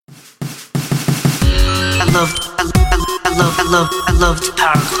I loved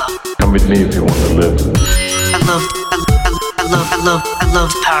Power Glove. Come with me if you want to live. I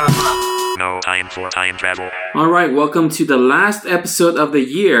loved Power Glove. No time for time travel. All right, welcome to the last episode of the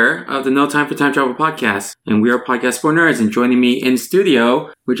year of the No Time for Time Travel podcast. And we are Podcast for Nerds. And joining me in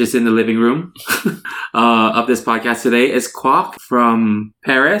studio, which is in the living room of this podcast today, is Kwok from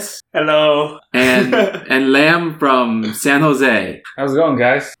Paris. Hello. And Lam from San Jose. How's it going,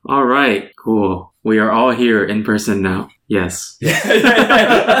 guys? All right, cool. We are all here in person now. Yes.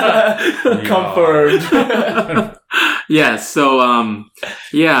 Confirmed. Yes. So, I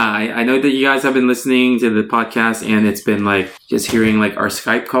know that you guys have been listening to the podcast and it's been like just hearing like our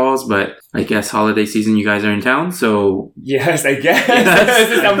Skype calls, but I guess holiday season you guys are in town. So Yes, I guess.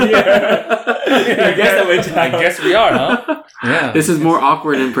 I'm here. I guess we are, huh? Yeah. this is more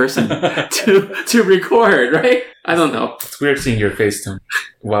awkward in person to record, right? I don't know. It's weird seeing your face, Tom,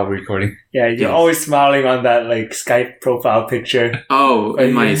 while recording. Yeah, you're Yes. always smiling on that like Skype profile picture. Oh,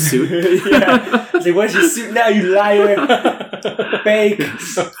 in my suit. Yeah. It's like, what's your suit now, you liar? Fake.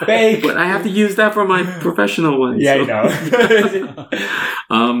 But I have to use that for my professional one. Yeah, so. I know.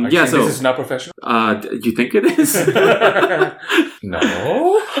 Actually, So this is not professional. do you think it is?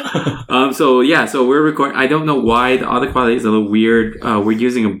 No. So we're recording. I don't know why the audio quality is a little weird. We're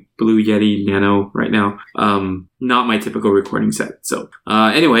using a Blue Yeti Nano right now. Not my typical recording set. So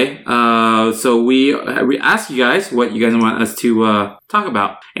so we asked you guys what you guys want us to talk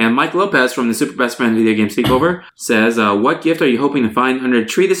about. And Mike Lopez from the Super Best Friend Video Game Sleepover says, what gift are you hoping to find under a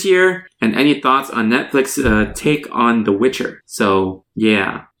tree this year? And any thoughts on Netflix take on The Witcher? So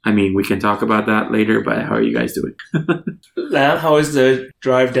yeah. I mean, we can talk about that later, but how are you guys doing? Lam, how was the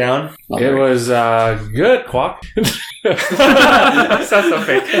drive down? It was good, Kwok. Sounds so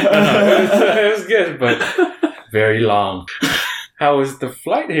fake. It was good, but very long. How was the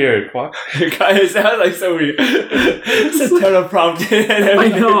flight here, Kwok? It sounds like so weird. It's a teleprompter and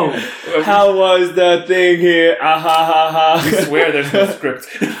everything. I know. How was the thing here? Ah ha ha ha. We swear there's no script.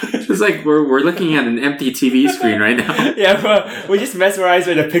 It's like we're looking at an empty TV screen right now. Yeah, but we're just mesmerized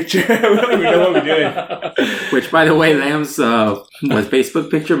with the picture. We don't even know what we're doing. Which, by the way, Lamb's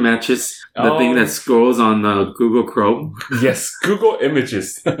Facebook picture matches the thing that scrolls on Google Chrome. Yes, Google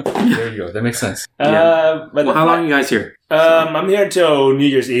Images. There you go. That makes sense. But Well, how long are you guys here? I'm here until New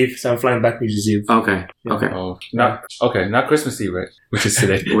Year's Eve, so I'm flying back New Year's Eve. Okay. Oh, not Christmas Eve, right? Which is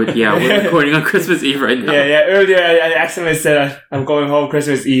today. We're recording on Christmas Eve right now. Yeah. Earlier, I accidentally said I'm going home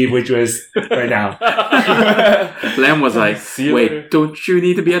Christmas Eve, which was right now. Lamb was like, See you wait, later." don't you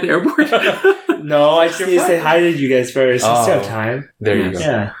need to be at the airport? No, I just need to say hi to you guys first. I still have Oh. time. There you Yes. go.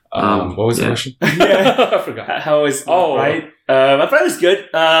 Yeah. What was the yeah. question? Yeah. I forgot. How was Oh. flight? My flight was good.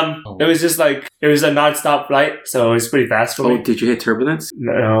 It was just like it was a non-stop flight, so it was pretty fast for Oh, me. did you hit turbulence?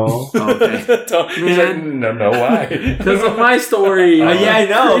 No. Okay. He's like, no, why? Because of my story. Yeah, I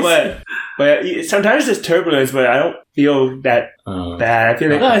know, but sometimes there's turbulence, but I don't feel that bad. I feel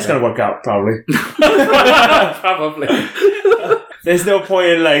like it's gonna work out probably. Probably. There's no point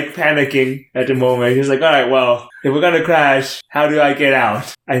in like panicking at the moment. He's like, all right, well, if we're gonna crash, how do I get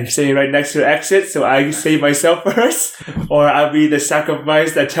out? I'm sitting right next to the exit, so I save myself first, or I'll be the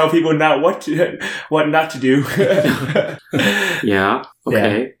sacrifice that tell people what not to do. Yeah.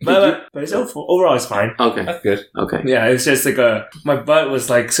 Okay. But it's overall it's fine. Okay. That's good. Okay. Yeah, it's just like my butt was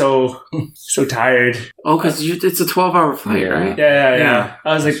like so tired. Oh, because it's a 12-hour flight, Yeah. right? Yeah.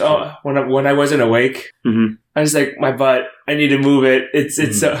 I was like, when I wasn't awake, Mm-hmm. I was like, my butt, I need to move it.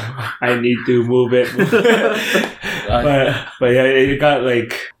 I need to move it. but yeah, it got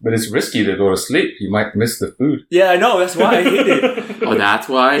like. But it's risky to go to sleep. You might miss the food. Yeah, I know. That's why I hate it. Oh, that's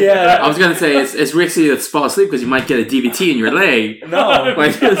why? Yeah. I was going to say it's risky to fall asleep because you might get a DVT in your leg. No,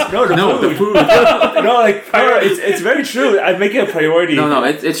 Like, the food. it's very true. I make it a priority. No,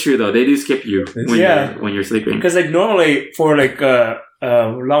 it's true though. They do skip you when you're sleeping. Because like normally for like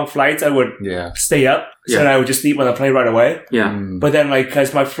long flights, I would Yeah. stay up, so Yeah. then I would just sleep on the plane right away. Yeah. But then like,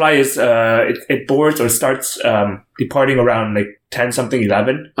 cause my flight is it boards or starts departing around like 10 something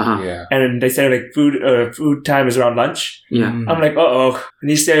 11, Uh-huh. Yeah. and then they say like food time is around lunch. Yeah. I'm like, I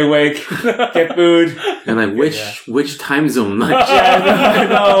need to stay awake, get food. And like, which time zone? Like, Yeah, I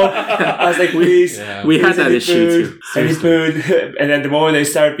know. I was like, please. Yeah. we had please, I that need issue food. too. I need food. And then the moment they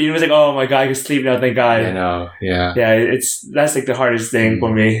start beating, I was like, oh my god, I can sleep now, thank God. I know. Yeah. Yeah, that's like the hardest thing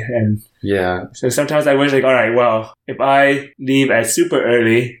for me. And Yeah. so sometimes I wish like, all right, well, if I leave at super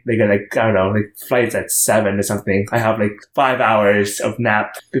early, like I don't know, like flights at 7 or something, I have like 5 hours of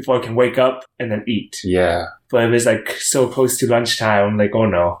nap before I can wake up and then eat. Yeah. But if it's like so close to lunchtime, I'm like, oh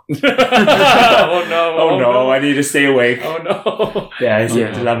no. Oh no. Oh no, I need to stay awake. Oh no. Yeah, it's Yeah.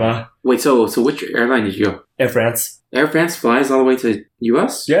 a dilemma. Wait, so which airline did you go? Air France. Air France flies all the way to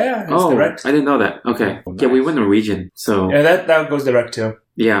US? Yeah, it's Oh, direct. I didn't know that. Okay. Oh, Yeah, we nice. went Norwegian. So Yeah, that goes direct too.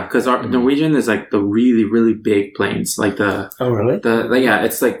 yeah, because our Mhm. Norwegian is like the really, really big planes. Like Oh, really? yeah,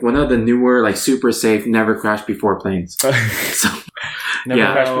 it's like one of the newer, like super safe, never crashed before planes. So Never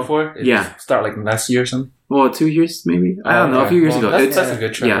Yeah. crashed before? It Yeah. Start like last year or something? well, 2 years maybe. I don't know, a Okay. few years Well, ago. That's, It's that's a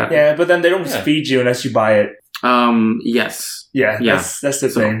good trip. yeah. right? Yeah, but then they don't Yeah. feed you unless you buy it. Yes. Yeah, Yeah. that's the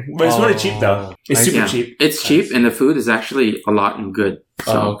So- thing. But it's really cheap though. It's I super Yeah. cheap. It's cheap and the food is actually a lot and good.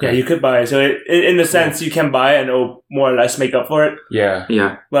 So Oh, okay. Yeah, you could buy it. So in the sense, you can buy it and it'll more or less make up for it. Yeah.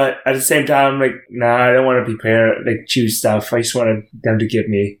 yeah. But at the same time, like, nah, I don't want to prepare, like, choose stuff. I just want them to give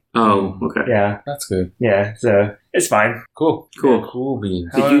me. Oh, okay. Yeah, That's good. yeah. So it's fine. Cool. Cool. Yeah, cool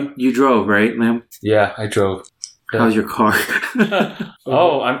beans. Did you drove, right, Lamb? Yeah, I drove. How's your car?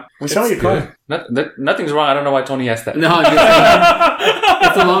 Oh, I'm. What's wrong with it's your good. Nothing's wrong. I don't know why Tony asked that. No, I'm just saying,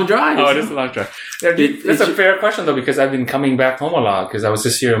 it's a long drive. Oh, it is a long drive. Yeah, that's a fair question though, because I've been coming back home a lot because I was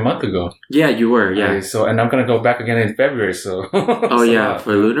just here a month ago. Yeah, you were. Yeah. So, and I'm gonna go back again in February. So. Oh yeah,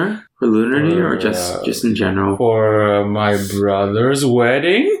 for lunar, New Year, or just in general. For my brother's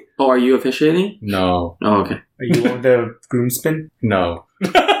wedding. Oh, are you officiating? No. Oh, okay. Are you on the groomsman? No.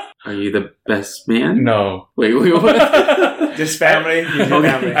 Are you the best man? No. Wait, what? Just family? You do Okay.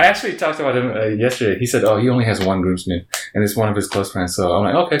 family. I actually talked about him yesterday. He said, "Oh, he only has one groomsman, and it's one of his close friends." So I'm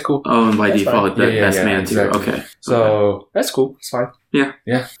like, "Okay, cool." Oh, and by That's default, fine. the Yeah, best yeah, man exactly. too. Okay. So that's cool. It's fine.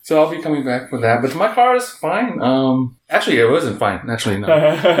 Yeah. So I'll be coming back for that. But my car is fine. Actually, it wasn't fine. Actually, no.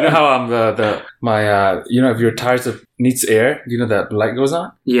 You know how my if your tires needs air, you know that light goes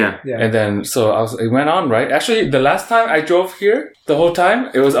on, Yeah. Yeah. and then it went on, right? Actually, the last time I drove here, the whole time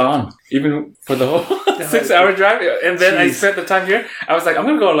it was on, even for the whole 6-hour drive. And then I Jeez. spent the time here. I was like, I'm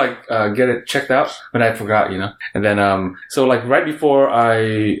gonna go get it checked out, but I forgot, And then so like right before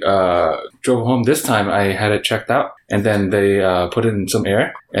I drove home this time, I had it checked out, and then they put in some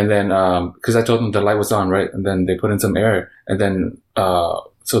air, and then because I told them the light was on, right, and then they put in some air, and then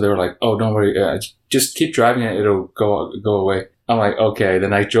so they were like, "Oh, don't worry, just keep driving it; it'll go away." I'm like, "Okay."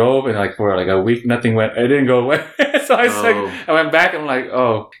 Then I drove, and like for like a week, nothing went. It didn't go away. So I went back. And I'm like,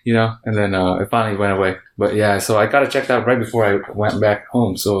 "Oh, and then it finally went away." But yeah, so I got it checked out right before I went back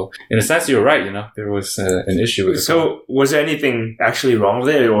home. So in a sense, you're right. There was an issue with the car. So was there anything actually wrong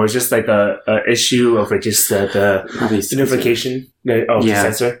with it, or was it just like a issue of it, just the Probably notification of the Yeah.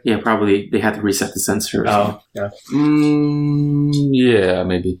 sensor? Yeah, probably they had to reset the sensor. Or something. Oh, yeah. Yeah,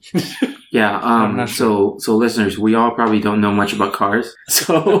 maybe. Yeah. I'm not So listeners, we all probably don't know much about cars.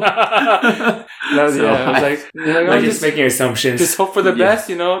 So. No, So yeah, I was like, I'm just making assumptions. just hope for the Yeah. best,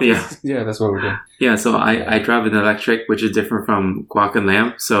 Yeah. Yeah, that's what we're doing. Yeah, so I drive an electric, which is different from Guac and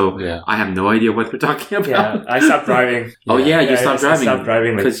Lamb. So Yeah. I have no idea what they're talking about. Yeah, I stopped driving. Oh yeah, you stopped I driving. stopped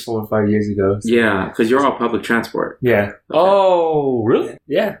driving like 'Cause- 4 or 5 years ago. So- Yeah, because you're all public transport. Yeah. Oh, really?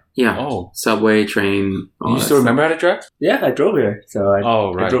 Yeah. Yeah, Oh. subway, train. all You that still stuff. remember how to drive? Yeah, I drove here. So I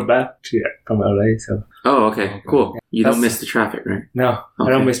Oh, right. drove back from LA. So Oh, okay, Okay. cool. You That's- don't miss the traffic, right? no, I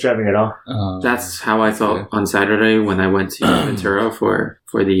Okay. don't miss driving at all. That's how I felt Okay. on Saturday when I went to Ventura for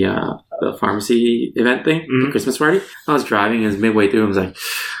the pharmacy event thing, the Mhm. Christmas party. I was driving, and midway through, I was like,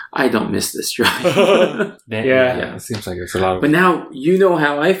 I don't miss this drive. Damn, Yeah. yeah. It seems like it's a lot of. But now you know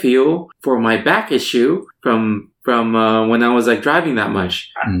how I feel for my back issue from when I was like driving that much.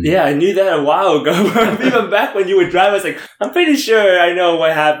 Yeah, I knew that a while ago. Even back when you would drive, I was like, I'm pretty sure I know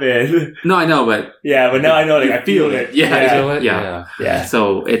what happened. No, I know, but Yeah, but now I know, like, You I feel feel it. it. Yeah, You yeah. feel it? yeah. Yeah.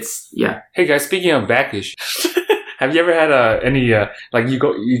 so it's Hey guys, speaking of back issues, have you ever had any like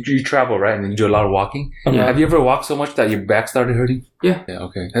you travel, right, and then you do a lot of walking? Yeah. Have you ever walked so much that your back started hurting? Yeah. Yeah.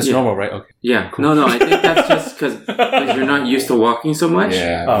 Okay. That's Yeah. normal, right? Okay. yeah. Cool. No, I think that's just because you're not used to walking so much,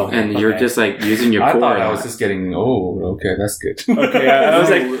 Yeah. Oh, and you're okay. just like using your I core. thought a I was lot. just getting old. Okay, that's good. Okay, I was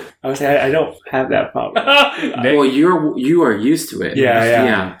like, I don't have that problem. Well, you are used to it. Yeah, yeah.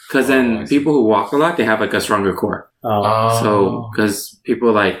 yeah. Because Oh, I then see. people who walk a lot, they have like a stronger core. Oh. So because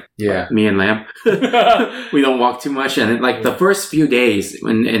people like yeah. me and Lamb, we don't walk too much, and then, like the first few days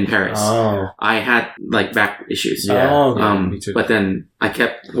in Paris, Oh. I had like back issues. Yeah. Oh, yeah, me too. But then I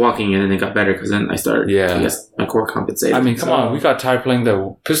kept walking and then it got better because then I started, Yeah. I guess my core compensated. I mean, come on, we got tired playing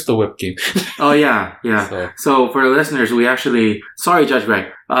the pistol whip game. oh yeah, yeah. So, So for the listeners, we actually, sorry Judge Greg,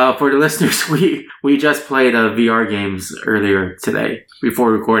 For the listeners, we just played VR games earlier today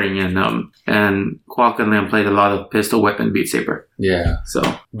before recording, and Kwok and Lam played a lot of Pistol Whip and Beat Saber. Yeah. So,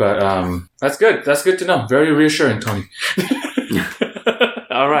 But that's good. That's good to know. Very reassuring, Tony.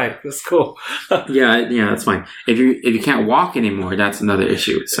 All right, that's cool. yeah, that's fine. If you can't walk anymore, that's another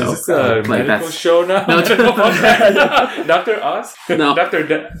issue. So, Is this a medical show now? No, Dr. Oz? No.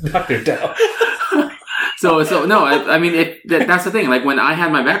 Dr. Dow. So no, I mean, that's the thing. Like when I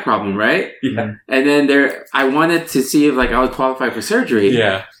had my back problem, right? Yeah. And then I wanted to see if like I would qualify for surgery.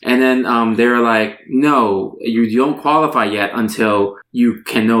 Yeah. And then they were like, no, you don't qualify yet until you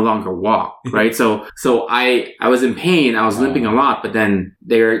can no longer walk, right? So I was in pain. I was limping a lot, but then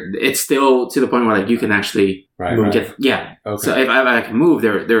it's still to the point where like you can actually Right. yeah. Okay. So if I can move,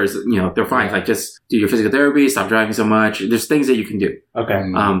 there's they're fine. Yeah. Like just do your physical therapy, stop driving so much. There's things that you can do. Okay.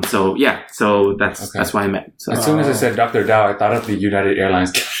 So that's why I met. So. As soon as I said Dr. Dow, I thought of the United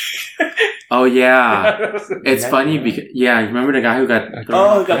Airlines. Oh yeah, it's funny because you remember the guy who got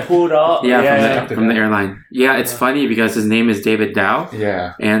Oh, it got pulled off. from the airline. Yeah, it's funny because his name is David Dow,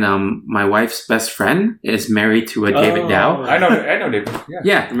 Yeah. and my wife's best friend is married to a David Dow. I know David. Yeah.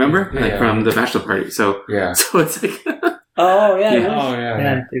 Yeah, remember Yeah. from the bachelor party. So Yeah. so it's like Oh, yeah. Yeah. Oh,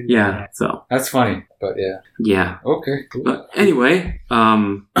 yeah. yeah. So That's funny. But yeah. yeah. Okay. Cool. But anyway,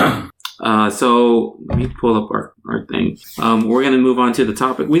 so let me pull up our thing. We're gonna move on to the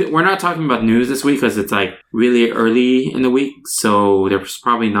topic. We're not talking about news this week because it's like really early in the week, so there's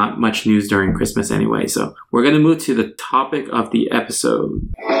probably not much news during Christmas anyway. So we're gonna move to the topic of the episode.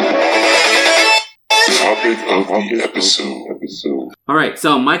 Topic of the episode. All right,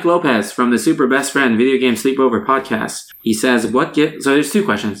 so Mike Lopez from the Super Best Friend Video Game Sleepover podcast. He says, "What gift?" So there's two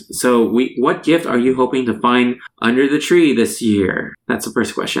questions. So what gift are you hoping to find under the tree this year? That's the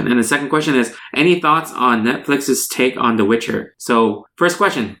first question. And the second question is, any thoughts on Netflix's take on The Witcher? So first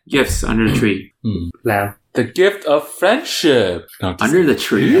question, gifts under the tree. Lamb. The gift of friendship. No, I'm just Under the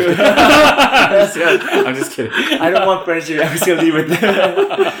tree? I'm just kidding. I don't want friendship. I'm just gonna leave it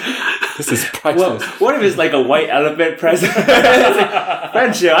there. This is Well, priceless. what if it's like a white elephant present? It's like,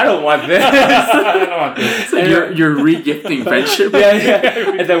 friendship, I don't want this. I don't want this. So you're re-gifting friendship?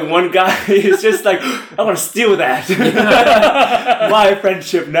 Yeah. And then one guy is just like, I want to steal that. My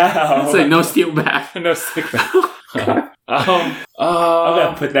friendship now. It's like no steal back. No stick back. I'm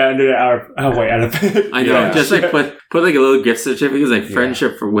gonna put that under our white elephant. I know. Yeah. Just like put like a little gift certificate, like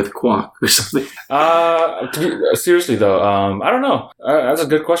friendship with Kwok or something. Seriously though, I don't know. That's a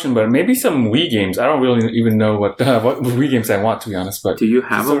good question, but maybe some Wii games. I don't really even know what Wii games I want, to be honest. But Do you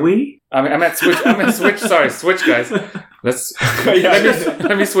have a Wii? I mean, I'm at Switch. Sorry, Switch, guys.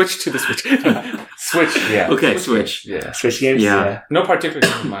 Let me switch to the Switch. Switch, yeah. Okay, Switch. Yeah. Switch games? Yeah. No particular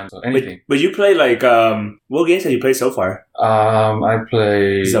game in mind. So anything. But you play like, what games have you played so far? I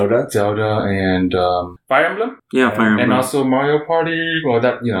play Zelda? and Fire Emblem, Yeah, Fire Emblem. and also Mario Party. Well,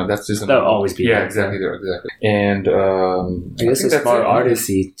 that's just That'll always be yeah, there. exactly. And I guess think it's that's Mario it.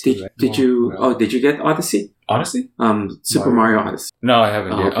 Odyssey too, right? Did you? Oh, did you get Odyssey? Honestly, Super Mario Odyssey. no, I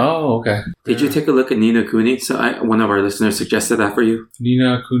haven't Oh, yet. okay. Oh, okay. Did you take a look at Ni no Kuni? So one of our listeners suggested that for you. Ni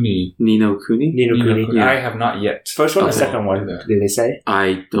no Kuni? Ni no Kuni? Ni no Kuni. Yeah. I have not yet. First one or Okay. second one? Yeah. Did they say?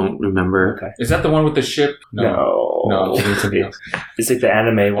 I don't remember. Okay. Is that the one with the ship? No, it's something else. It's like the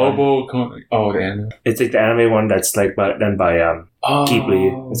anime one. Oh, the anime. It's like the anime one that's like done by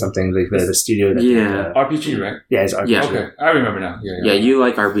Ghibli or something, like the studio. That Yeah. RPG, right? Yeah, it's RPG. Yeah. Okay, I remember now. Yeah, you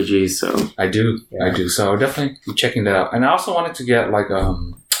like RPGs, so I do. Yeah. I do. So definitely be checking that out. And I also wanted to get like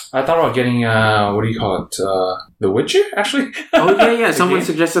I thought about getting what do you call it? The Witcher, actually. oh yeah, The someone game?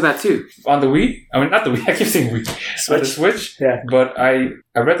 suggested that too. On the Wii? I mean, not the Wii. I keep saying Wii. On the Switch. Yeah. But I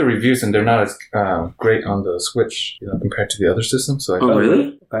read the reviews and they're not as great on the Switch, compared to the other systems. So I Oh, thought,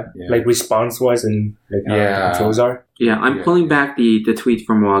 really? Okay. Yeah. Like response wise and like how Yeah. the controls are. Yeah, I'm Yeah. pulling back the tweet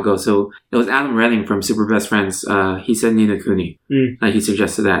from a while ago. So it was Adam Redding from Super Best Friends. He said Ni no Kuni. He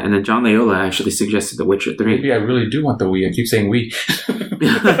suggested that, and then John Layola actually suggested The Witcher 3. maybe I really do want the Wii. I keep saying Wii.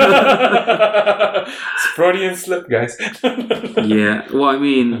 It's Freudian slip, guys. Yeah, well, I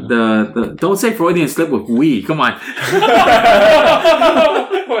mean, the don't say Freudian slip with we. Come on.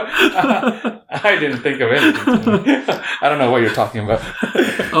 I didn't think of anything. I don't know what you're talking about.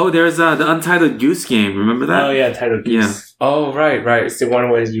 Oh, there's the Untitled Goose Game. Remember that? Oh yeah, title Yeah. goose. Oh, right. It's the one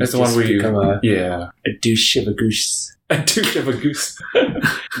where you That's the one just where you become a yeah. douche of a goose. A douche of a goose.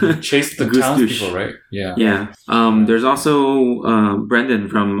 You chase the Goose douche. townspeople, right? Yeah. Yeah. There's also Brendan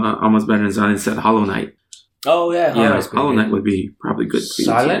from Almost Better Than Silent said Hollow Knight. Oh yeah, Yeah, Knight's pretty Hollow good. Knight would be probably good for you.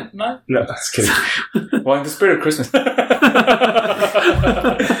 Silent Night? No, just kidding. Well, in the spirit of Christmas.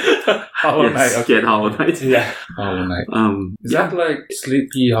 Hollow Knight. Yes, Okay. get Hollow Knight. Yeah. Hollow Knight. Is Yeah. that like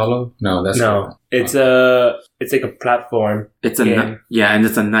Sleepy Hollow? No, that's No, it's like a platform. It's a Yeah. knight. Yeah, and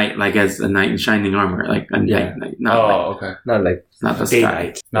it's a knight, like as a knight in shining armor, like a Yeah. knight, not Oh, okay. Not like not the day sky.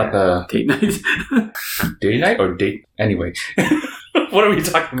 night. Not the Date night. day night or date. Anyway, what are we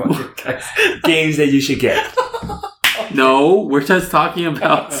talking about, here, guys? Games that you should get. No, we're just talking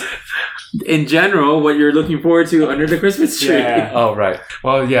about in general what you're looking forward to under the Christmas tree. Yeah. Oh, right.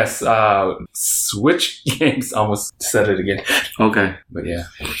 Well, yes. Switch games. Almost said it again, Okay. but yeah.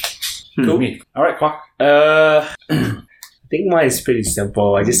 Cool. Me. All right, Quack. I think mine is pretty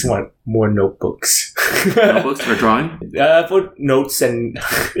simple. I just want more notebooks. Notebooks for drawing. For notes and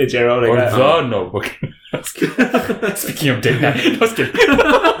in general. Or Like, the Notebook. Speaking of date night, I was kidding.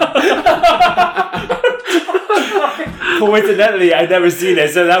 coincidentally, I've never seen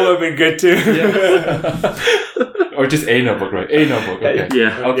it, so that would have been good too. Or just a notebook, right? A notebook. Okay.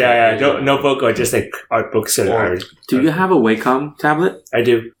 Yeah. Okay. Yeah, notebook or just like art books or Or- art. Do you have a Wacom tablet? I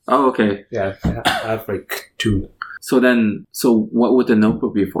do. Oh, okay. Yeah, I have like 2. So what would the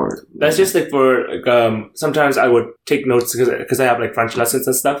notebook be for? That's just like for like, sometimes I would take notes because I have like French lessons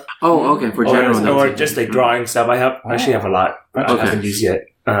and stuff, Oh, okay, for general or notes. just like drawing stuff. I actually have a lot, but I Okay. haven't used yet.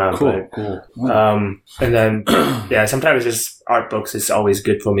 Cool. And then yeah, sometimes just art books is always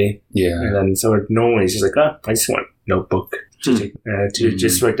good for me. Yeah. And then so normally it's just like, I just want notebook to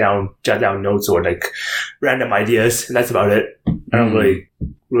just jot down notes or like random ideas. And that's about it. I don't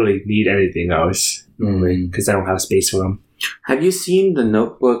really need anything else because I don't have space for them. Have you seen the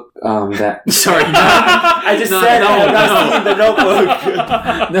notebook that... Sorry. I just said I have not seen the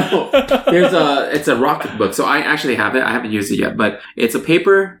notebook. No. It's a Rocket book. So I actually have it. I haven't used it yet. But it's a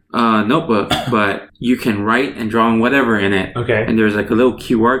paper notebook, but you can write and draw whatever in it. Okay. And there's like a little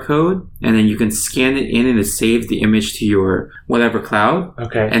QR code, and then you can scan it in and it saves the image to your whatever cloud.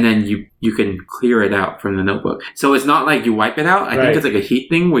 Okay. And then you can clear it out from the notebook. So it's not like you wipe it out. I Right. think it's like a heat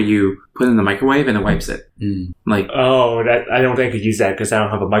thing where you put it in the microwave and it wipes it. Like, Oh, I don't think I could use that because I don't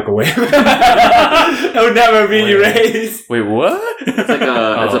have a microwave. It would never be erased. Wait, what? it's like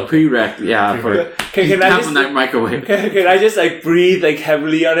it's a Oh. prereq, yeah, for Can I half just a night microwave. can I just like breathe like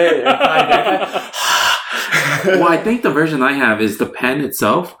heavily on it? Well, I think the version I have is the pen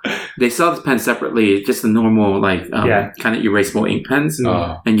itself. They sell the pen separately, just the normal like Yeah. kind of erasable ink pens,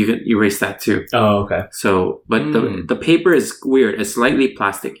 Oh. and you can erase that too. Oh, okay. So, but the paper is weird. It's slightly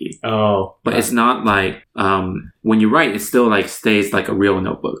plasticky, Oh, but it's not like when you write, it still like stays like a real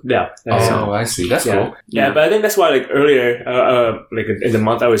notebook. yeah. Oh, I see. That's Yeah. cool. Yeah, but I think that's why, like earlier, like in the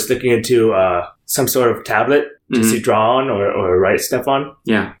month, I was looking into some sort of tablet just to draw on or write stuff on.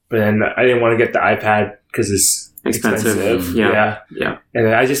 Yeah, But then I didn't want to get the iPad because it's expensive. Yeah. And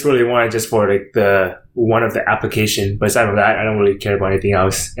then I just really wanted just for like the one of the application. But aside from that, I don't really care about anything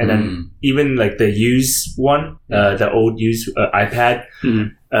else. And then even like the used one, the old used iPad,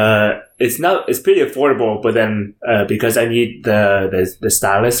 it's pretty affordable. But then because I need the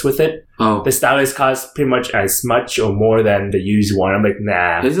stylus with it, Oh, the stylus costs pretty much as much or more than the used one. I'm like,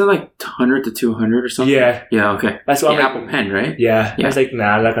 nah. is it like 100 to 200 or something? Yeah. Yeah. Okay. That's The why I'm Apple like, Pen, right? yeah. I was like,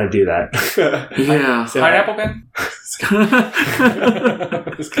 nah, I'm not gonna do that. Yeah. So Pineapple pen?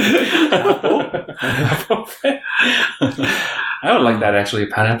 Pineapple pen? I would like that actually,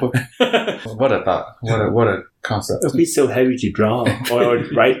 pineapple pen. What a thought. What a concept. it'll be so heavy to draw or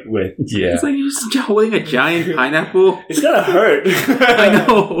write with. Yeah. It's like you're just holding a giant pineapple. It's gonna hurt. I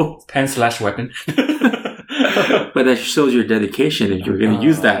know. Pen/weapon. But that shows your dedication if you're going to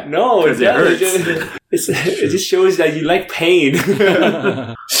use that. No, it 'Cause it doesn't. hurts. It just shows that you like pain.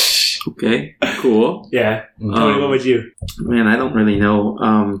 Okay, cool. Yeah. Tony, what would you? Man, I don't really know.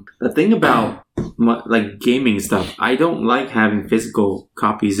 The thing about like gaming stuff, I don't like having physical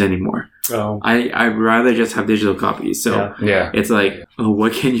copies anymore. Oh. I'd rather just have digital copies. So Yeah. Yeah. it's like, oh,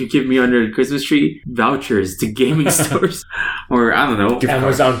 what can you give me under the Christmas tree? Vouchers to gaming stores, or I don't know.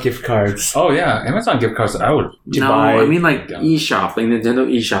 Amazon gift cards. Oh yeah, Amazon gift cards. I would. To No, buy. I mean like eShop, like Nintendo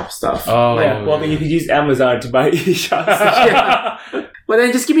eShop stuff. Oh Yeah, well, then you could use Amazon to buy eShops. Yeah. But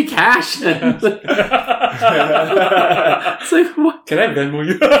then just give me cash. It's like what? Can I Venmo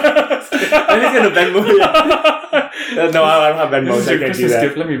you? I'm just gonna Venmo you. No, I don't have Venmo, This is so I your can't do Christmas that.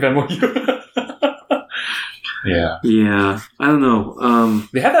 gift. Let me Venmo you. Yeah. Yeah, I don't know.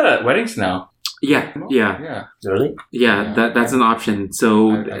 They have that at weddings now. Yeah. Yeah. Really? Yeah, that's an option.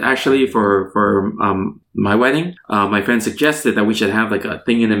 So I- actually, for my wedding, my friend suggested that we should have like a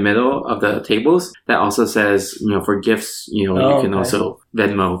thing in the middle of the tables that also says, for gifts, you Oh, can okay. also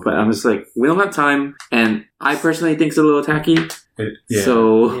Venmo. But I'm just like, we don't have time, and I personally think it's a little tacky. Yeah.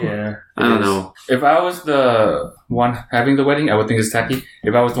 So Yeah. I don't know. If I was the one having the wedding, I would think it's tacky.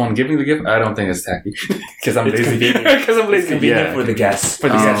 If I was the one giving the gift, I don't think it's tacky because I'm It's lazy. convenient. Because I'm It's lazy. convenient Yeah. for the guests. For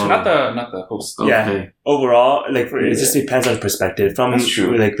the Oh. guest, not the host. Yeah. Okay. Overall, like it just depends on perspective. From That's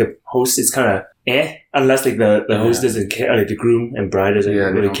true. like the host, it's kind of unless like the host doesn't care, like the groom and bride doesn't Yeah,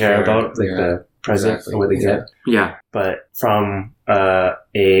 they really don't care care. about like Yeah. the present Exactly. or what they Yeah. get. Yeah. But from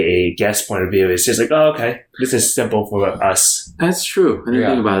a guest point of view, it's just like, oh, okay, this is simple for us. That's true. I didn't Yeah.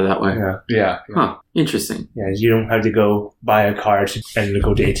 think about it that way. Yeah, Yeah. Huh. Interesting. yeah. You don't have to go buy a card and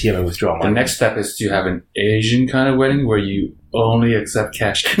go to ATM and withdraw The money. next step is to have an Asian kind of wedding where you only accept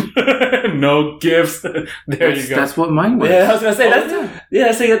cash, no gifts. There you go. That's what mine was. Yeah, I was gonna say Oh,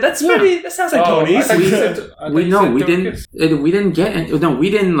 that's that's Yeah. pretty. That sounds like Tony's. I thought you said- I thought We you no, said we there were didn't. gifts. We didn't get. We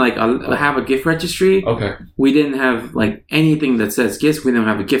didn't like have a gift registry. Okay. We didn't have like anything that says gifts. We didn't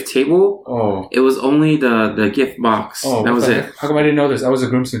have a gift table. Oh. It was only the gift box. Oh, that what was the it. heck? How come I didn't know this? I was a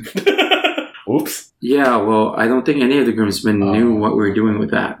groomsman. Oops. Yeah. Well, I don't think any of the groomsmen knew what we were doing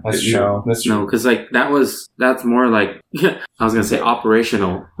with that. That's true. No. That's true. No, because like that's more like I was gonna say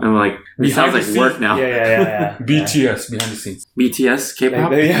operational. I'm like it Behind sounds the like scenes. work now. Yeah. BTS behind the scenes. BTS,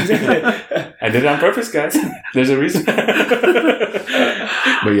 K-pop. Yeah. I did it on purpose, guys. There's a reason.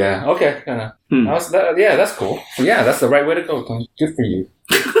 But yeah, okay. Hmm. Yeah, that's cool. Yeah, that's the right way to go, Tony. Good for you.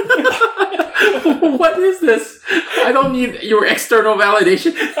 What is this? I don't need your external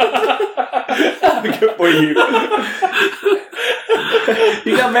validation. Good for you.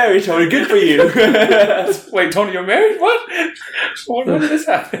 You got married, Tony. Good for you. Wait, Tony, you're married? What? When did this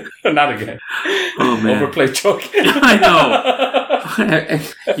happen? Not again. Oh man, Overplayed joke. I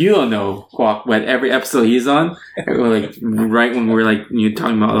know. You don't know, Kwok, but every episode he's on, like right when we're like you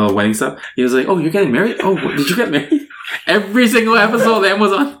talking about wedding stuff, he was like, "Oh, you're getting married? Oh, did you get married?" Every single episode that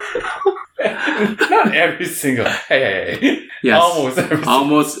was on. Not every single. Hey. Yes, Almost every single.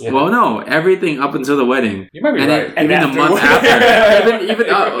 almost. Yeah. Well, no, everything up until the wedding. You might be And right. then, even a month after, even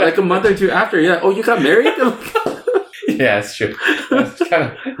like a month or two after, you're like, "Oh, you got married?" Yeah, it's true. That's kind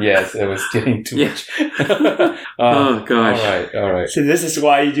of, yes, it was getting too Yeah. much. Oh, gosh. All right. So this is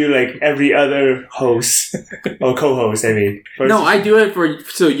why you do like every other host or co-host. I mean, No, I do it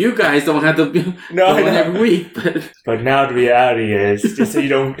so you guys don't have to be No, I going know. every week. But But now the reality is just so you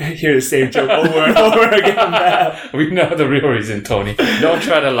don't hear the same joke over and over again. Now. We know the real reason, Tony. Don't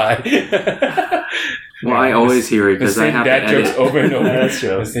try to lie. well, I always hear it The because I same have dad to jokes edit. over and over. Yeah, that's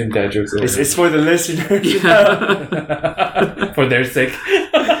true. The same dad jokes over. It's for the listeners. Yeah. For their sake.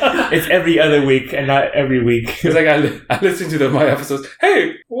 It's every other week and not every week. It's like I listen to my episodes.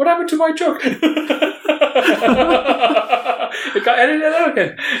 Hey, what happened to my joke? It got edited out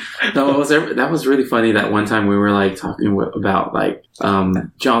again. No, that was really funny. That one time we were like talking about like John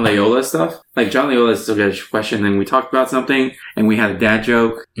Layola stuff. Like John Layola still got a question, and we talked about something, and we had a dad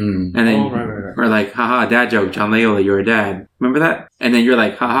joke, and then Oh, right. we're like, "Haha, dad joke, John Layola, you're a dad." Remember that? And then you're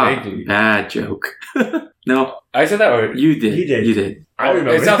like, "Haha, Vaguely. bad joke." No, I said that or you did. He did. You did. I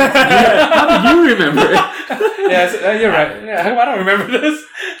remember. It sounds How do you remember it? Yes, you're right. Yeah, how come I don't remember this?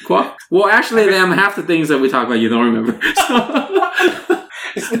 Well, actually, then half the things that we talk about you don't remember.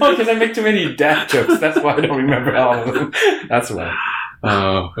 It's not because I make too many dad jokes. That's why I don't remember all of them. That's why.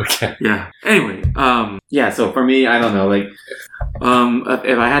 Oh, okay. Yeah. Anyway, yeah. So for me, I don't know. Like,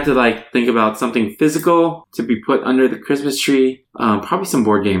 if I had to like think about something physical to be put under the Christmas tree, probably some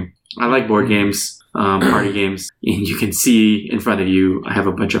board game. I like board games, party games, and you can see in front of you. I have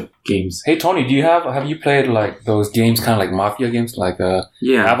a bunch of games. Hey Tony, have you played like those games, kind of like mafia games, like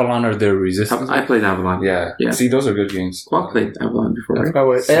Yeah, Avalon or the Resistance? I played Avalon. Yeah. Yeah. See, those are good games. Kwok played Avalon before. I Right? forgot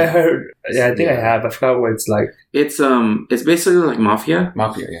what I heard. Yeah, I think I have. I forgot what it's like. It's basically like Mafia,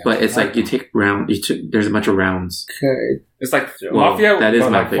 Mafia, yeah. but it's like you take there's a bunch of rounds. Okay. It's like Well, Mafia, that is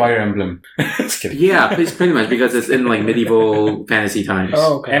but like Mafia. Fire Emblem. Just kidding. Yeah, it's pretty much because it's in like medieval fantasy times.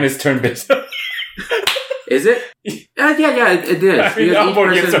 Oh, okay. And it's turn-based. Is it? Yeah, it is. I mean, Because all each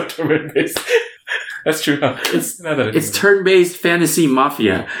board games person- are turn-based. That's true. Huh? Now that I It's think turn-based fantasy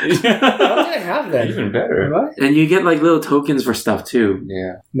mafia, I don't think I have that. Even better. What? and you get like little tokens for stuff too.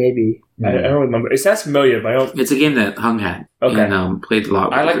 Yeah. Maybe. I don't remember. It sounds familiar, but I don't. It's a game that Hung had Okay. and played a lot.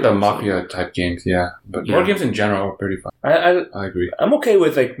 With I like the so- Mafia type games, yeah. But Yeah. board games in general are pretty fun. I agree. I'm okay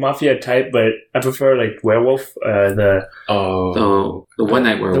with like mafia type, but I prefer like werewolf. Oh. The One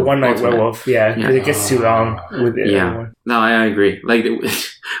Night Werewolf. The one night Ultimate. werewolf. Yeah, because it gets too long with it. Yeah. No, I agree. Like,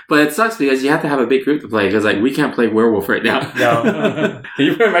 but it sucks because you have to have a big group to play. Because like we can't play werewolf right now. No. Can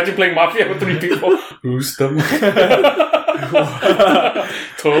you imagine playing Mafia with 3 people? Who's the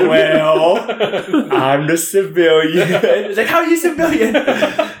Totally. Well, I'm the civilian. It's like, how are you civilian?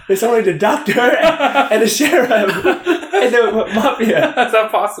 It's only the doctor and the sheriff. in the mafia. That's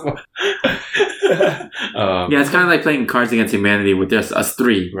not possible. Yeah, it's kind of like playing Cards Against Humanity with just us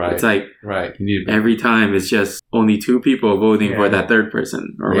three. Right. It's like Right. You need every time it's just only two people voting for Yeah. that third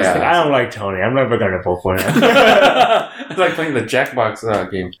person. Or Yeah. Like, I don't like Tony. I'm never gonna vote for him. It's like playing the Jackbox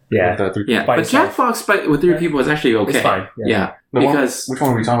game. Yeah. With the three- Yeah, By but yourself. Jackbox with three people is actually okay. It's fine. Yeah, The one- because which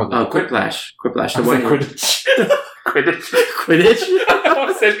one were we talking about? Quiplash, I the one said Quidditch. Quidditch. Quidditch.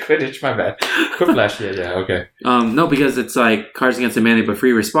 I said Quidditch. My bad. Quiplash. Yeah. Okay. No, because it's like Cards Against Humanity, but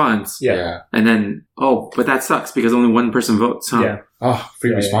free response. Yeah. And then but that sucks because only one person votes. Huh? Yeah. Oh,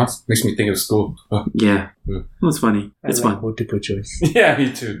 free Yeah, response makes me think of school. Oh. Yeah. Mm. Well, it's funny. I It's like fun. multiple choice. Yeah,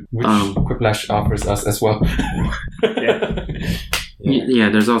 me too. Which Quiplash offers us as well. Yeah. Yeah,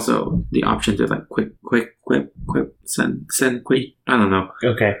 there's also the option to like quip, send, quip. I don't know.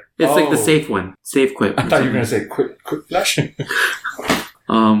 Okay. It's like the Oh. safe one. Safe quip. I thought you were gonna say Quiplash.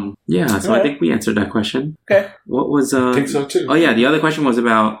 Yeah, so I Alright. think we answered that question. Okay. What was I think so too. Oh yeah, the other question was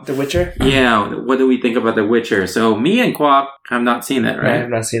about The Witcher. what do we think about The Witcher? So me and Quap have not seen it, I right? have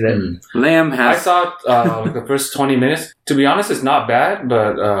not seen it. Mm. Lamb I has saw like the first 20 minutes. To be honest, it's not bad,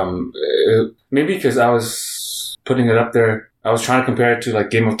 but maybe because I was putting it up there, I was trying to compare it to like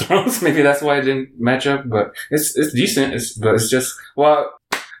Game of Thrones. Maybe that's why it didn't match up. But it's decent. But it's just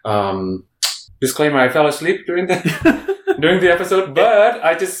disclaimer: I fell asleep during the episode, but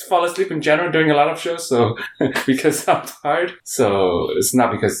I just fall asleep in general during a lot of shows. So because I'm tired, so it's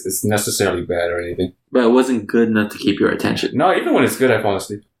not because it's necessarily bad or anything. but it wasn't good enough to keep your attention. No, even when it's good, I fall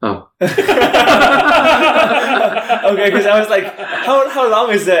asleep. Oh. Okay, because I was like, how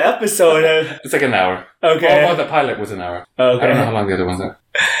long is the episode? It's like an hour. Okay. Well, the pilot was an hour. I don't know how Okay. long the other ones are.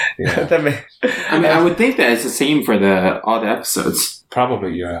 Yeah, That may- I mean, I would think that it's the same for all the episodes.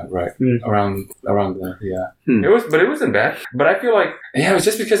 probably. Yeah, right. Hmm. Around there. Yeah, Hmm. it wasn't bad. But I feel like it was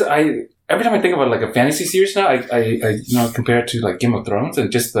just because every time I think about like a fantasy series now, I compare it to like Game of Thrones,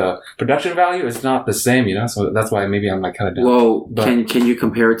 and just the production value is not the same. So that's why maybe I'm like kind of down. Well, But- can you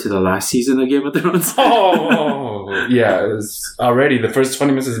compare it to the last season of Game of Thrones? Oh, yeah. It's already the first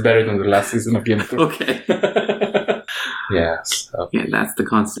 20 minutes is better than the last season of Game of Thrones. Okay. Yeah. So. Yeah, that's the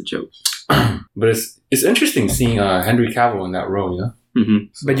constant joke. But it's interesting seeing Henry Cavill in that role. Mm-hmm.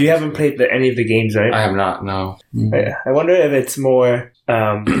 But you haven't played any of the games, right? I have not. No. I wonder if it's more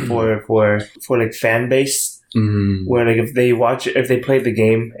for like fan base, Mm. where like if they play the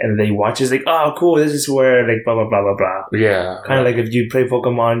game and they watch, it's like, oh cool, this is where like blah blah blah blah blah. Yeah. Kind of like if you play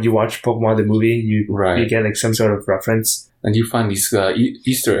Pokemon, you watch Pokemon the movie, you Right. get like some sort of reference. And you find these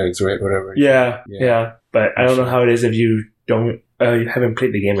Easter eggs, right? Whatever. Yeah, Yeah. yeah. But I don't know how it is if you don't, you haven't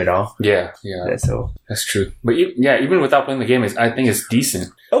played the game at all. Yeah. Yeah, so That's true. But even without playing the game, I think it's decent.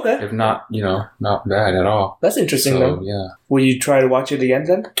 okay, If not, not bad at all. that's interesting. So, Though, yeah. will you try to watch it again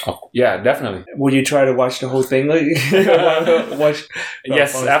then? Oh, yeah, definitely. Will you try to watch the whole thing? Like watch?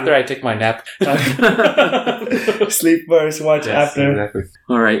 Yes, fall after I take my nap. sleep first, watch Yes, after. exactly.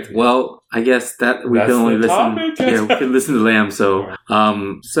 All right. Well, I guess that we That's can only the listen. topic. Yeah, we can listen to Lamb.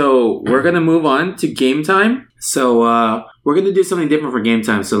 So we're gonna move on to game time. So we're gonna do something different for game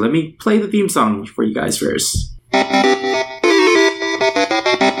time. So let me play the theme song for you guys first.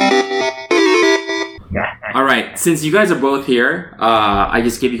 All right. Since you guys are both here, I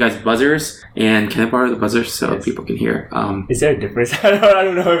just gave you guys buzzers, and can I borrow the buzzers so Yes. people can hear? Is there a difference? I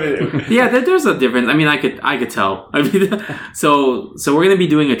don't know if it. Yeah, there's a difference. I mean, I could tell. I mean, so we're gonna be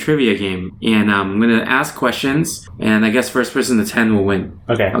doing a trivia game, and I'm gonna ask questions, and I guess first person to 10 will win.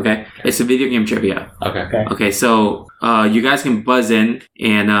 Okay. Okay, it's a video game trivia. Okay. Okay, so you guys can buzz in,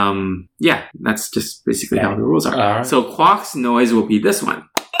 and yeah, that's just basically how the rules are. All right. So Quack's noise will be this one,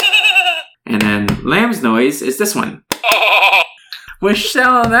 and then Lamb's noise is this one. Which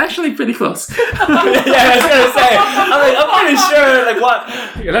sound actually pretty close. Yeah, I was gonna say. I'm pretty sure. Like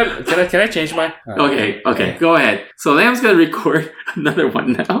what? Can I change mine? Okay, go ahead. So Lamb's gonna record another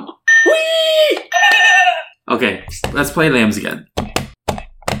one now. Okay, let's play Lamb's again.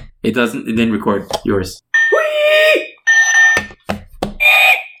 It didn't record yours.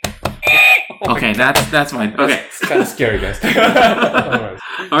 Okay, that's fine. Okay. It's kind of scary, guys. All right.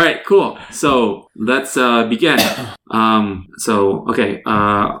 All right, cool. So let's begin. Okay.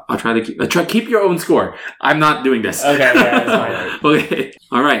 I'll try to keep your own score. I'm not doing this. Okay, yeah, that's fine. Okay.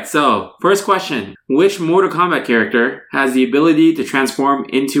 All right. So first question: which Mortal Kombat character has the ability to transform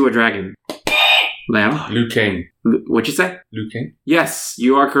into a dragon? Lamb. Liu Kang. What'd you say? Liu Kang? Yes,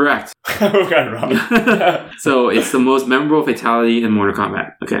 you are correct. I got it wrong. So it's the most memorable fatality in Mortal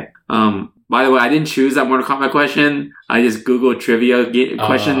Kombat. Okay. By the way, I didn't choose that Mortal Kombat question. I just Googled trivia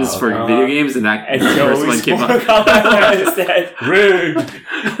questions for video games, and that And first one came Mortal up. Kombat instead. Rigged.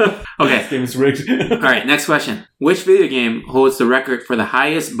 Okay. This game is rigged. All right, next question. Which video game holds the record for the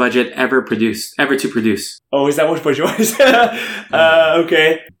highest budget ever to produce? Oh, is that multiple choice?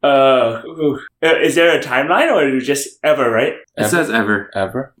 Okay. Is there a timeline or just ever, right? It says ever.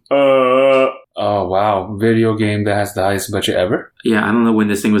 Ever? Uh, Oh, wow. Video game that has the highest budget ever? Yeah, I don't know when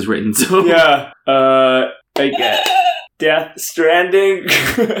this thing was written, so yeah. I get Death Stranding.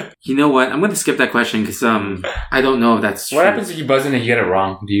 you know what? I'm going to skip that question because I don't know if that's true. What happens if you buzz in and you get it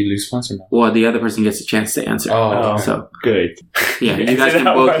wrong? Do you lose points or not? Well, the other person gets a chance to answer. Oh, okay. So Good. yeah, you guys can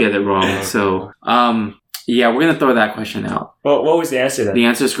both get it wrong. So yeah, we're gonna throw that question out. What was the answer then? The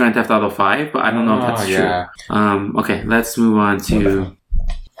answer is Grand Theft Auto 5, but I don't know if that's yeah. true. Okay, let's move on to.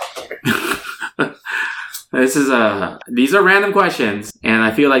 These are random questions, and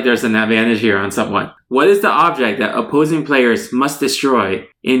I feel like there's an advantage here on someone. What is the object that opposing players must destroy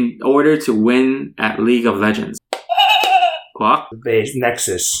in order to win at League of Legends? Quack? The base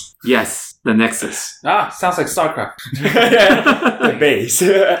Nexus. Yes, the Nexus. Sounds like StarCraft. The base.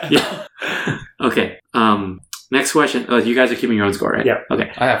 Yeah. Okay. Next question. Oh, you guys are keeping your own score, right? Yeah. Okay.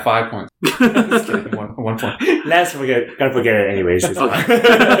 I have 5 points. Just kidding. One point. Let's gonna forget it anyways. It's Okay.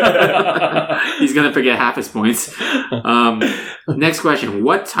 He's gonna forget half his points. Next question.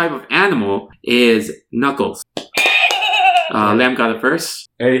 What type of animal is Knuckles? Lamb got it first.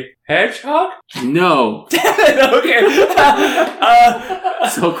 A hedgehog? No. Okay.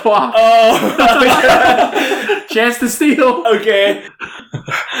 So Quack. Oh. Chance to steal. Okay.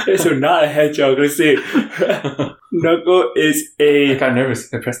 So not a hedgehog. Let's see. Knuckle is I a got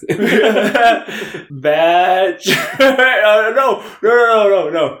nervous. I pressed it. badge. No.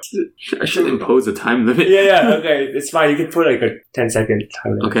 I should impose a time limit. Yeah. Okay, it's fine. You can put like a 10-second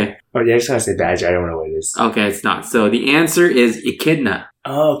time limit. Okay. Oh, yeah, I just want to say badge. I don't know what it is. Okay, it's not. So the answer is Echidna.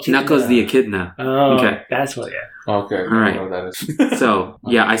 Oh, Knuckles the Echidna. Oh, Okay. That's what. Yeah. Okay. All right. I don't know what that is. So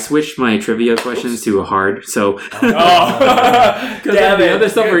yeah, I switched my trivia questions to hard. So Oh, because damn the it. other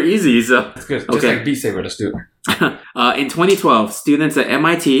stuff were easy. So That's good. Just Okay. like Beat Saber, let's do it. in 2012, students at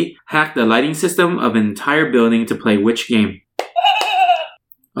MIT hacked the lighting system of an entire building to play which game?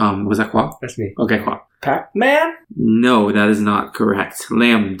 Was that Quack? That's me. Okay, Quack. Pac-Man. No, that is not correct.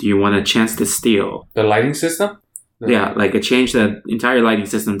 Lamb, do you want a chance to steal? The lighting system? Yeah, like change the entire lighting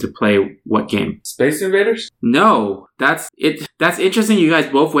system to play what game? Space Invaders? No, that's it. That's interesting. You guys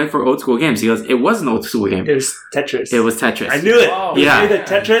both went for old school games because it was an old school game. It was Tetris. It was Tetris. I knew it. Oh, It was yeah. either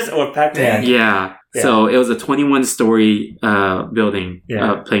Tetris or Pac-Man. Yeah. Yeah. So it was a 21-story building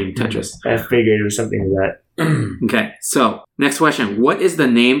Yeah. playing Tetris. I figured it was something like that. Okay, so next question. What is the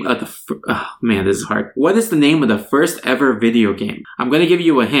name of the... oh, man, this is hard. What is the name of the first ever video game? I'm going to give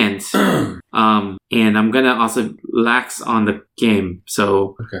you a hint. And I'm going to also lax on the game.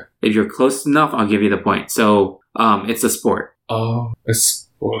 So Okay. if you're close enough, I'll give you the point. So it's a sport. Oh, it's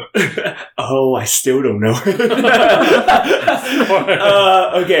sport. Oh, I still don't know.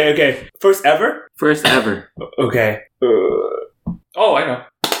 Okay. First ever? First ever. Okay. Oh, I know.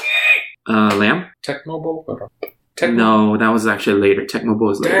 Lamb? Tecmo? No, that was actually later. Tecmo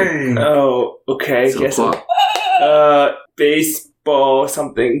Bowl is later. Dang. Oh, okay. So Guess Quack, baseball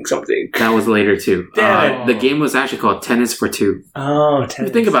something. that was later too. Damn it. The game was actually called Tennis for Two. Oh, If you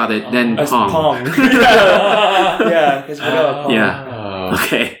think about it, then That's Pong. Pong. Yeah. Because Yeah.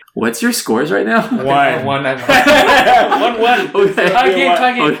 Okay. What's your scores right now? One. One. Okay.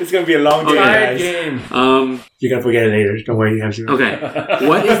 Tie game. It's gonna be a long day, Tie guys. game. You're gonna forget it later. Don't worry, you have to. Okay.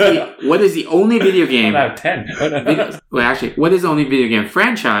 What is the only video game? Out of 10. Well, actually, what is the only video game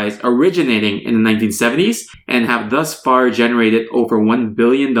franchise originating in the 1970s and have thus far generated over $1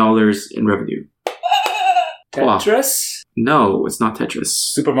 billion in revenue? Tetris? No, it's not Tetris.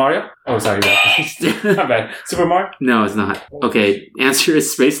 Super Mario? Oh, sorry. Not bad. Super Mario? No, it's not. Okay, answer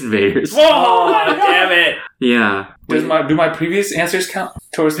is Space Invaders. Oh, damn it! Yeah. Do my previous answers count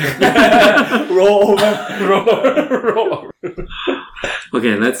towards the Roll over. roll?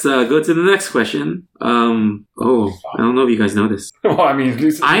 Okay, let's go to the next question. I don't know if you guys know this. Well, I mean, at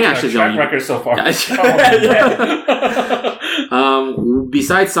least I actually track don't- record so far.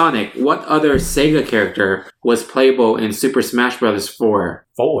 Besides Sonic, what other Sega character was playable in Super Smash Bros. 4?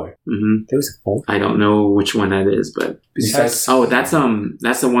 4. Mm-hmm. There was a 4. I don't know which one that is, but Besides, that's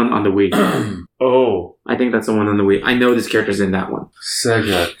the one on the Wii. Oh. I think that's the one on the Wii. I know this character's in that one.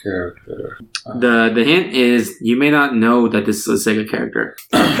 Sega character. The hint is you may not know that this is a Sega character.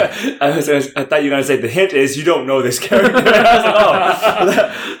 I thought you were gonna say the hint is you don't know this character. I was like,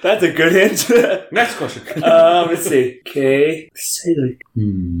 oh, that's a good hint. Next question. Let's see. Okay. Sega.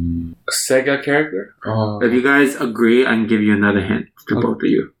 Sega character? If you guys agree, I can give you another hint to both of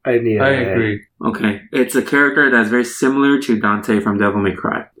you. I need. I agree. Okay, it's a character that's very similar to Dante from Devil May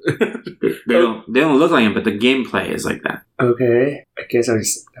Cry. they don't look like him, but the gameplay is like that. Okay. I guess I'll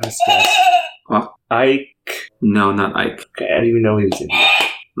just guess. What? Ike. No, not Ike. Okay, I didn't even know he was in here.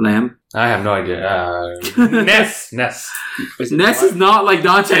 Lamb. I have no idea. Ness. Was it Ness is not like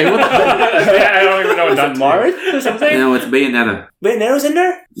Dante. What the I don't even know what Was it Marth or something? No, it's Bayonetta. Bayonetta's in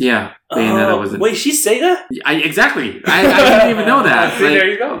there? Yeah, Bayonetta was in. Wait, she's Sega? Exactly. I didn't even know that. See, there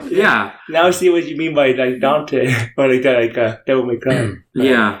you go. Yeah. Now I see what you mean by like Dante or like Devil May Cry.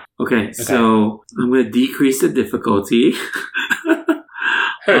 Yeah. Okay. So I'm gonna decrease the difficulty.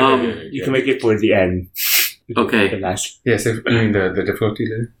 You can make it for the end. Okay. The last. Yes, you mean the difficulty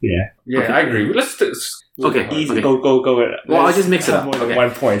there? Yeah. Yeah, Okay. I agree. Let's Okay. Easy. Okay. Go. Well, I'll just mix it up. More than Okay.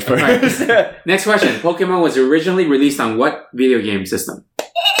 1 point for Alright. Next question. Pokemon was originally released on what video game system?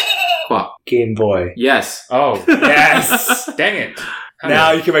 What? Game Boy. Yes. Oh, Yes. dang it.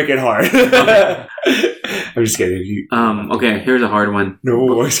 Now you can make it hard. I'm just kidding. Okay. Here's a hard one.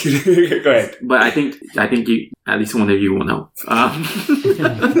 No, I'm just kidding. Go ahead. But I think you, at least one of you will know.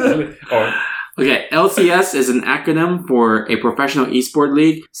 Or Okay, LCS is an acronym for a professional esport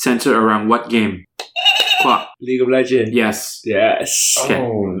league centered around what game? What? League of Legends. Yes. Yes. Okay.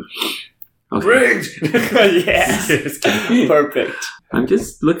 oh, Okay. rigged. Yes. Perfect. I'm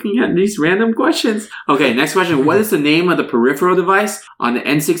just looking at these random questions. Okay, next question. What is the name of the peripheral device on the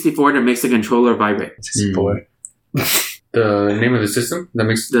N64 that makes the controller vibrate? 64. The name of the system that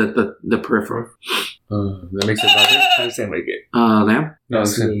makes The peripheral. that makes it vibrate. How does that make it? Lamb? No,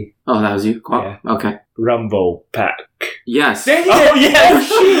 That's it's me. Oh, that was you? Quack? Okay. Rumble Pack. Yes. Dang it! Oh, yes!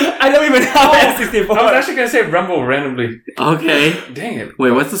 I don't even have N64. I was actually gonna say Rumble randomly. Okay. Dang it!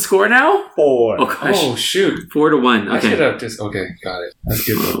 Wait, what's the score now? 4. Oh, gosh. Oh shoot! 4-1. I should Okay. have just got it. That's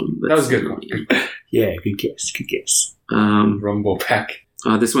good. That was good. Yeah, good guess. Rumble pack.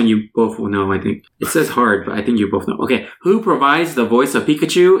 This one you both will know, I think. It says hard, but I think you both know. Okay. Who provides the voice of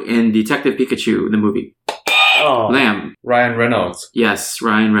Pikachu in Detective Pikachu, the movie? Oh. Lamb. Ryan Reynolds. Yes,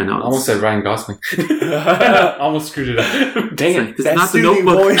 Ryan Reynolds. I almost said Ryan Gosling. Almost screwed it up. Dang it. This is That not the soothing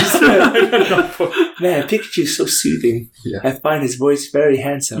Notebook. voice. Man, Pikachu's so soothing. Yeah. I find his voice very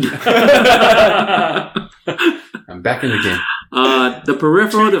handsome. I'm back in the game. The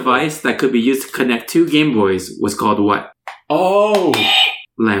peripheral device that could be used to connect two Game Boys was called what? Oh,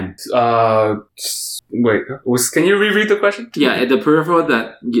 Lamb. wait. Can you reread the question? Yeah, the peripheral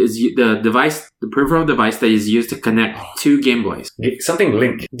that is the peripheral device that is used to connect two Game Boys. Something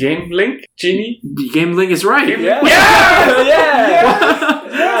Link. Game Link? Genie? The Game Link is right. Yeah. Yeah! Yeah!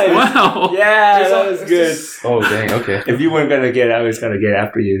 Nice. Wow. Yeah, that was good. Oh, dang. Okay. If you weren't gonna get it, I was gonna get it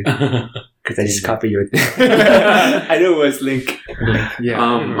after you. Because I just copied your I knew it was Link.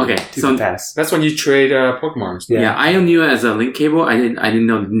 Yeah. Okay. To So the past. That's when you trade Pokemon. yeah, I knew it as a Link cable. I didn't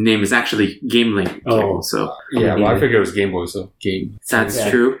know the name is actually Game Link cable. Oh. So Yeah, well, I figured it was Game Boy, so Game. that's Yeah.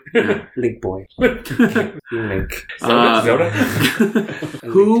 true. Yeah. Link Boy. Link. Zelda?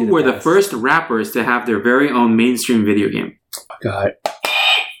 Who were the first rappers to have their very own mainstream video game? God.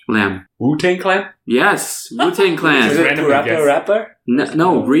 Lamb. Wu-Tang Clan? Yes, Wu-Tang Is Clan. it- it rapper?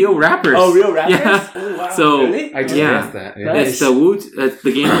 No, real rappers. Oh, real rappers? Yeah. Oh, wow. So, Really? I just Yeah. guessed that. Nice. It's the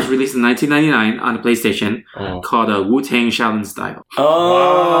the game was released in 1999 on the PlayStation Oh. called Wu-Tang Shaolin Style.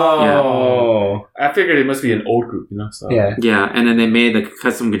 Oh. I figured it must be an old group, So. Yeah. Yeah, and then they made the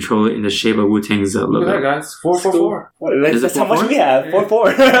custom controller in the shape of Wu-Tang's Look at that, logo. guys. 444. Is it That's how much 4-4? we have.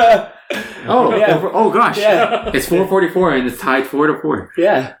 4-4. Oh, Yeah. oh gosh. Yeah. It's 4:44 and it's tied 4-4.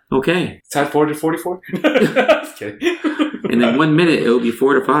 Yeah. Okay. It's at 44? Just kidding. And in 1 minute, it'll be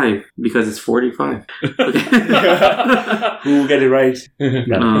 4-5 because it's 45. Okay. Who will get it right?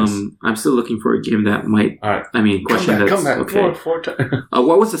 No. I'm still looking for a game that might. All right. I mean, question that's Come back. okay. Four times.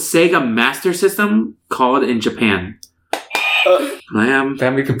 What was the Sega Master System called in Japan?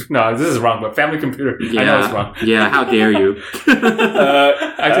 Family computer. No, this is wrong, but family computer. I know it's wrong. Yeah, how dare you?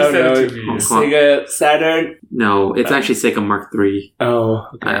 I just said it to be. Sega Saturn. No, it's actually Sega Mark III. Oh.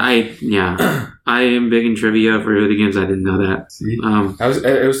 Okay. I am big in trivia for video games. I didn't know that. See?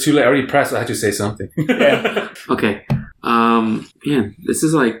 It was too late. I already pressed, so I had to say something. Yeah. Okay. Man, this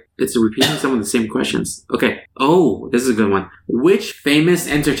is like, it's repeating some of the same questions. Okay. Oh, this is a good one. Which famous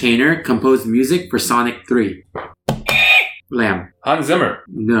entertainer composed music for Sonic 3? Lamb. Hans Zimmer.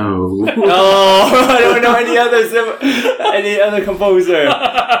 No. Oh, I don't know any other composer.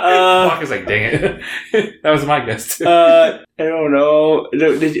 Fuck is like, dang it. That was my guess too. I don't know.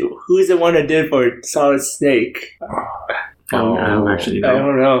 Who's the one that did for Solid Snake? I don't actually I know.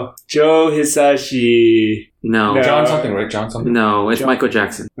 don't know. Joe Hisashi. No. John something, right? John something. No, it's Michael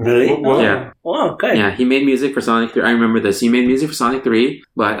Jackson. Really? What? Yeah. Oh, good. Yeah, he made music for Sonic 3. I remember this. He made music for Sonic 3,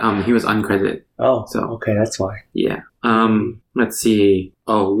 but he was uncredited. Oh, So- okay, that's why. Yeah. Let's see.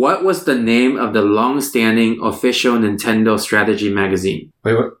 Oh, what was the name of the long-standing official Nintendo strategy magazine?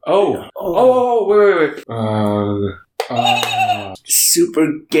 Wait, what? Oh, wait. Super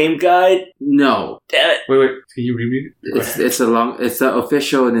Game Guide. No. Damn it. Wait. Can you reread it? It's the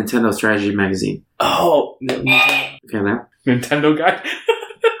official Nintendo strategy magazine. Oh, Okay, now. Nintendo guy?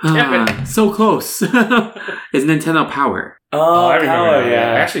 Damn it. So close. It's Nintendo Power. oh, I remember Power, that.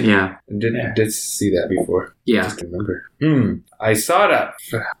 yeah. I actually Yeah. did see that before. Yeah. Just can't remember. I saw that.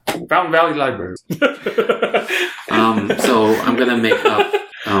 Fountain Valley Library. So I'm gonna make up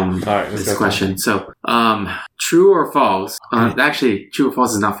Alright, let's this go. question. So, true or false? Actually, true or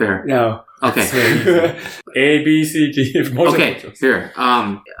false is not fair. No. Okay. A, B, C, D. Okay, here.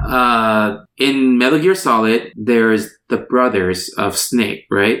 In Metal Gear Solid, there's the brothers of Snake,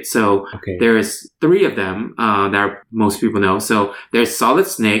 right? So Okay. there's 3 of them that most people know. So there's Solid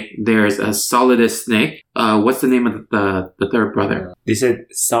Snake, there's a Solidus Snake. What's the name of the third brother? You said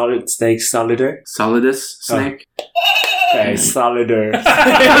Solid Snake Solider? Solidus Snake? Okay, Solider.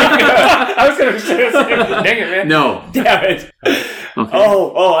 I was gonna say the same. Dang it, man. No. Damn it. Okay.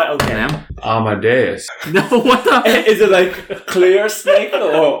 Okay. Ma'am? Amadeus. No, what the? Is it like clear snake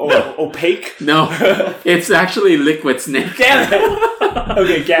or opaque? No, it's actually Liquid Snake. Damn it.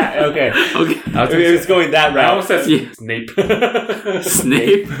 Okay, okay. Okay. I was It was going that I almost route. said Yeah. Snape.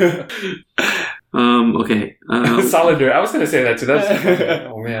 Snape. Okay. Solider. I was gonna say that too. That's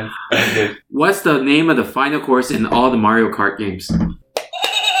oh man. That's good. What's the name of the final course in all the Mario Kart games?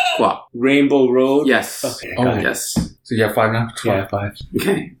 What? Rainbow Road? Yes. Okay. Oh, got it. Yes. So you have 5 now? Yeah, 5.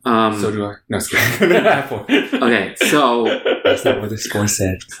 Okay. So do I. No, it's kidding. I have 4. Okay. So That's not what the score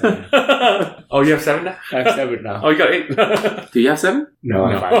said. Oh, you have 7 now? I have 7 now. Oh, you got 8. do you have 7? No,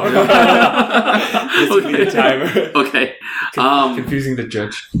 I No. have 5. This will be the timer. Okay. Confusing the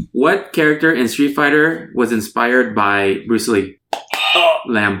judge. What character in Street Fighter was inspired by Bruce Lee? Oh,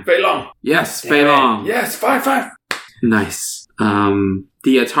 Lamb. Fei Long. Yes, Damn Fei it. Long. Yes, 5. Nice.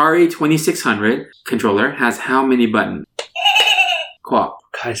 The Atari 2600 controller has how many buttons? Quap.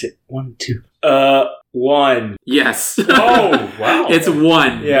 God, is it 1, 2? 1. Yes. Oh, wow. It's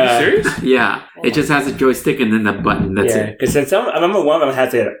 1. Yeah. Are you serious? Yeah. It just has a joystick and then the button. That's Yeah, it. because I remember one of them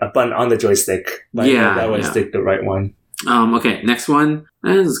has a button on the joystick. But Yeah, that was yeah. the right one. Okay, next one.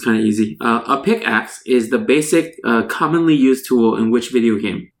 This is kind of easy. A pickaxe is the basic, commonly used tool in which video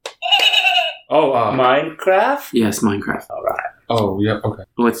game? Oh, Minecraft? Yes, Minecraft. Alright. oh, yeah, okay.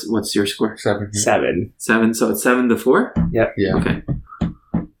 What's your score? 7. Yeah. 7. 7. So it's 7-4. Yeah. Okay.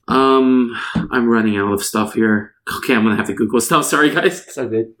 I'm running out of stuff here. Okay, I'm gonna have to Google stuff. Sorry, guys. So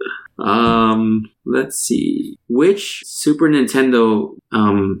good. Let's see. Which Super Nintendo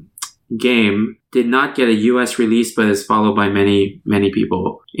game did not get a US release but is followed by many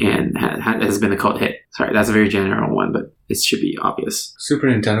people and has been a cult hit? Sorry, that's a very general one, but it should be obvious. Super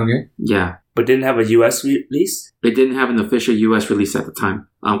Nintendo game? Yeah. But didn't have a US release? It didn't have an official US release at the time.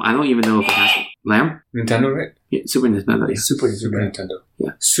 I don't even know if it has Lamb? Nintendo, right? Yeah, Super Nintendo. Yeah. Super Nintendo.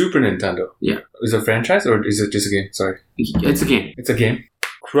 Yeah. Super Nintendo. Yeah. Is it a franchise or is it just a game? Sorry. It's a game. It's a game.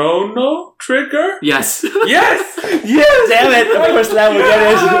 Chrono Trigger? Yes. Yes! Yes! Damn it! Of course that would get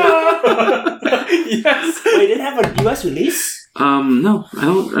it. Yes! Wait, didn't have a US release? No, I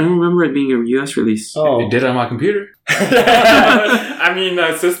don't remember it being a US release. Oh. It did on my computer. I mean,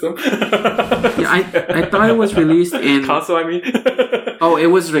 system. Yeah, I thought it was released in. Console, I mean. Oh, it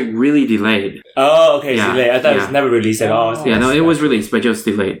was like really delayed. Oh, okay. Yeah, So late. I thought it yeah. was never released at all. Oh. Yeah, no, it was released, but just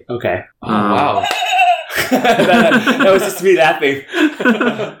delayed. Okay. Oh, wow. that was just me laughing.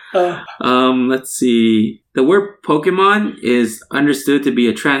 Let's see. The word Pokemon is understood to be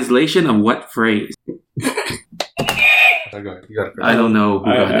a translation of what phrase? Okay, go ahead. You got it. I don't know who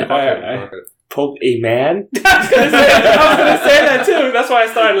got it. I poke a man? I was gonna say that too. That's why I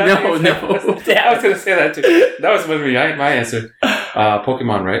started laughing. No. I was gonna say that too. That was my answer.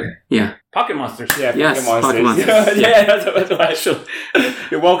 Pokemon, right? Yeah. Pocket Monsters. Yeah, Yes, Pokemon Pokemon. Monsters. Yeah, that's what I should.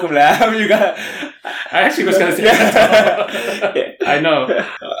 You're welcome, Lam. You got. I actually was gonna say that. I know.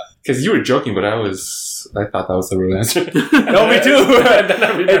 Because you were joking, but I thought that was the real answer. No, me too. And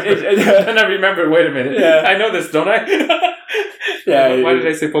then I remembered, wait a minute. Yeah. I know this, don't I? Yeah. Why did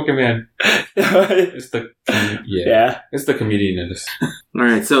I say Pokemon? It's the Yeah. It's the comedian in this. All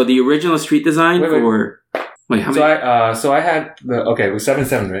right. So the original street design Wait. for wait, how many? So I had the it was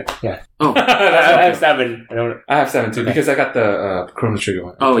 7 right? Yeah. Oh. I have 7. I have 7 too because I got the Chrono Trigger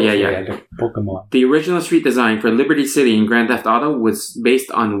one. Oh yeah. the Pokemon. The original street design for Liberty City in Grand Theft Auto was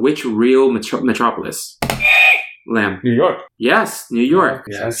based on which real metropolis? Lamb. New York. Yes, New York.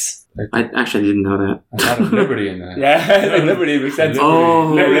 Yes. I actually didn't know that. I had a Liberty in that. Yeah, like Liberty makes sense.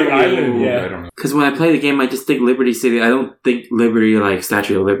 Oh. Liberty Island. Yeah. I don't know. Because when I play the game, I just think Liberty City. I don't think Liberty like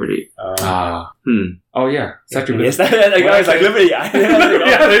Statue of Liberty. Oh yeah. Statue of Yes, Liberty. I was like Liberty Island.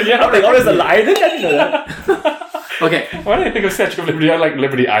 I'm like, oh, there's an island? I didn't know that. Okay. Why did I think of Statue of Liberty? I like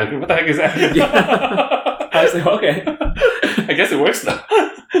Liberty Island. What the heck is that? I was like, okay. I guess it works though.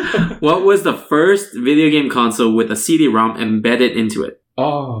 What was the first video game console with a CD-ROM embedded into it?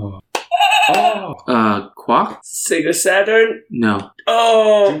 Oh. Quack? Sega Saturn? No.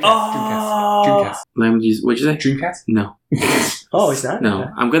 Oh. Dreamcast. Languages? What'd you say? Dreamcast. No. Oh, it's not?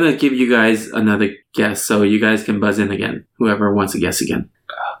 No. I'm gonna give you guys another guess so you guys can buzz in again. Whoever wants to guess again.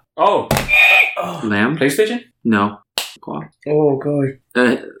 Oh. Lamb? PlayStation. No. Quack? Oh, God.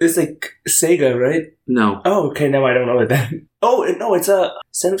 It's like Sega, right? No. Oh, okay. Now I don't know it then. Oh, no, it's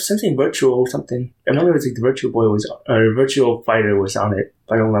something virtual or something. I remember it was like the Virtual Boy Virtual Fighter was on it.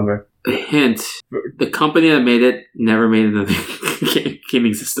 I don't remember. Hint. The company that made it never made another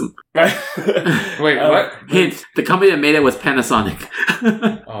gaming system. Right? Wait, what? Hint. The company that made it was Panasonic.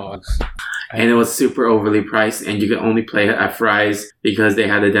 Oh. And it was super overly priced, and you could only play it at Fry's because they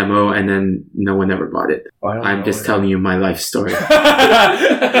had a demo, and then no one ever bought it. I'm just telling you my life story. No,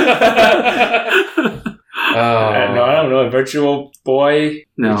 I don't know. Virtual Boy?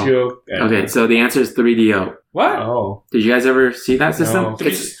 No. Okay, so the answer is 3DO. What? Oh. Did you guys ever see that system? No.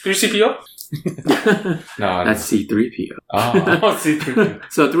 3CPO? No, That's C3PO. Oh, C3PO.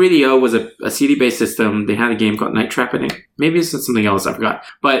 So 3DO was a CD-based system. They had a game called Night Trap, I think. Maybe it's something else, I forgot.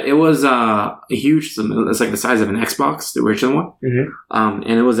 But it was a huge system. It's like the size of an Xbox, the original one. Mm-hmm.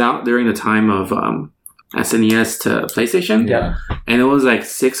 And it was out during the time of SNES to PlayStation. Yeah. And it was like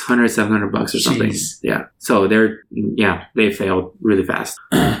 $600, $700 or something. Jeez. Yeah. So they failed really fast.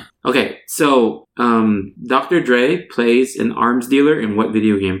 Okay, so Dr. Dre plays an arms dealer in what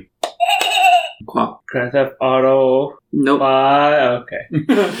video game? Quack. Grand Theft Auto Nope. 5. Okay.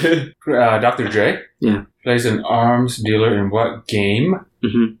 Dr. Dre? Yeah. Plays an arms dealer in what game?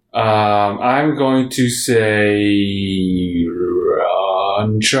 Mm-hmm. I'm going to say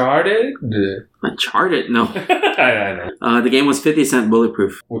Uncharted? Uncharted? No. I know. The game was 50 Cent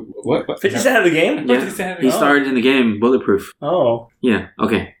Bulletproof. What? 50 Cent of the game? Yeah. He starred in the game Bulletproof. Oh. Yeah,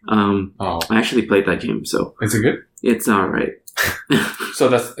 okay. Oh. I actually played that game, so Is it good? it's alright.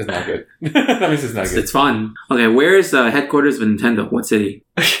 So it's not good. That means it's not good. It's fun. Okay, where is the headquarters of Nintendo? What city?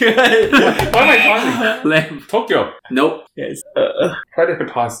 Why am I pausing? Lamb. Tokyo. Nope. Yes. Why did I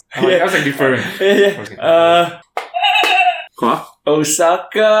pause? I was like deferring. Quack?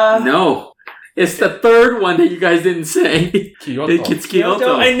 Osaka? No. It's the third one that you guys didn't say. Kyoto. It's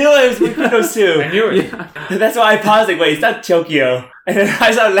Kyoto. I knew it was between those two. I knew it. Yeah. That's why I paused. Like, wait, it's not Tokyo. And then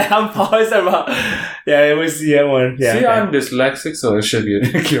I saw Lamb pause about. Yeah, it was the other one. Yeah. See, okay. I'm dyslexic, so it should be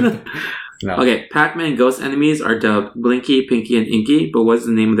Kyoto. No. Okay, Pac-Man ghost enemies are dubbed Blinky, Pinky, and Inky, but what's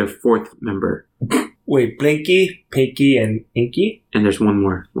the name of their fourth member? Wait, Blinky, Pinky, and Inky? And there's one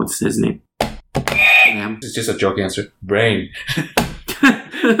more. What's his name? Lamb. It's just a joke answer. Brain.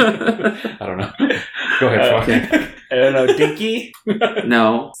 I don't know. Go ahead, Frog. I don't know. Dinky?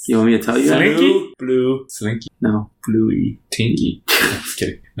 No. You want me to tell you? Slinky? Blue. Slinky. No. Bluey. Tinky. Just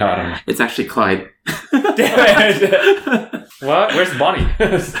kidding. No, I don't know. It's actually Clyde. Damn it. What? Where's Bonnie?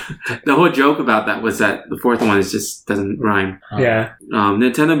 The whole joke about that was that the fourth one is just doesn't rhyme. Yeah.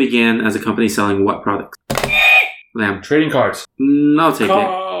 Nintendo began as a company selling what products? Lamb. Trading cards. I'll take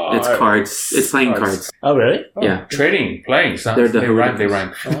it. It's cards. It's playing cards. Oh, really? Oh. Yeah. Trading, playing. It's not, They're the they rhyme. They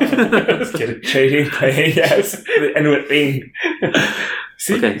hooligans. rhyme. Just kidding. Trading, playing, yes. And with thing.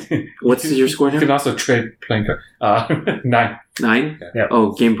 See? Okay. What's your score You can now? also trade playing cards. 9. 9? Yeah.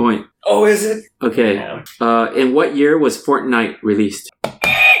 Oh, game point. Oh, is it? Okay. Yeah. In what year was Fortnite released?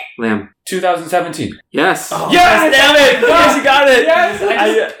 Lamb. 2017. Yes. Oh, yes, damn it! Yes, you got it!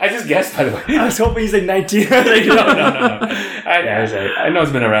 Yes! I just guessed, by the way. I was hoping he's like 19. I was like, no. I know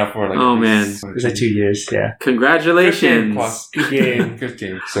it's been around for like... Oh, man. It was like 2 years, yeah. Congratulations. Good game. Good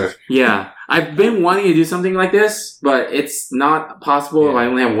game, sir. Yeah. I've been wanting to do something like this, but it's not possible if I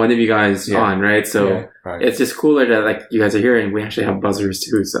only have one of you guys on, right? So Right. it's just cooler that like you guys are here and we actually have buzzers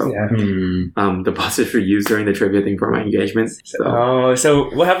too. So Yeah. the buzzers were used during the trivia thing for my engagement. So Oh, so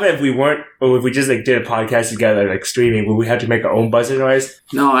what happened if we weren't, or if we just like did a podcast together, like streaming? Would we have to make our own buzzer noise?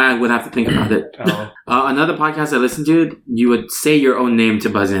 no, I would have to think about it. Oh, Another podcast I listened to, you would say your own name to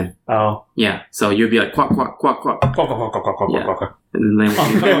buzz in. oh. Yeah, so you'd be like quack quack quack quack, Quack, quack, quack, quack, quack, Yeah. quack, quack. and then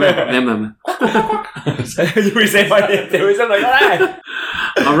lemon. You would say my name too. It's like, alright.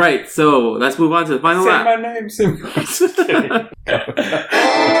 All right, so let's move on to the final Say lap. my name. Say my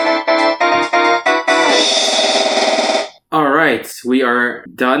All right, we are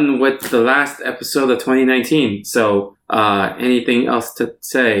done with the last episode of 2019. So, anything else to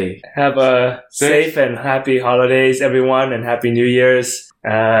say? Have a safe and happy holidays, everyone, and happy New Year's.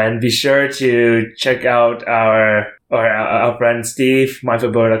 And be sure to check out our friend Steve,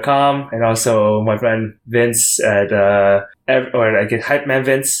 myfootball.com, and also my friend Vince at Hype Man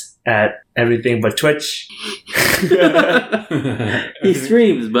Vince at Everything But Twitch. He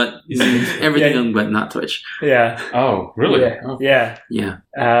streams, but everything but not Twitch. Yeah. Oh, really? Yeah. Oh. Yeah. Yeah.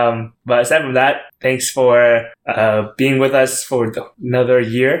 But aside from that, thanks for being with us for another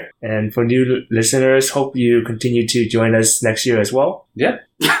year. And for new listeners, hope you continue to join us next year as well. Yeah.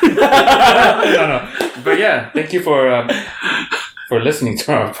 No. But yeah, thank you for listening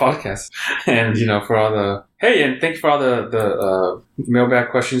to our podcast, and for all the and thank you for all the mailbag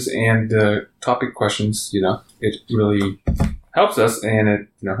questions and the topic questions. It really helps us, and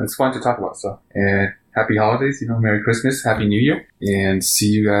it's fun to talk about. So, and happy holidays, Merry Christmas, Happy New Year, and see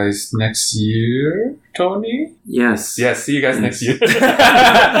you guys next year, Tony. Yes. Yes, see you guys next year.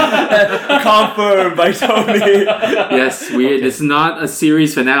 Confirmed by Tony. Yes. This is not a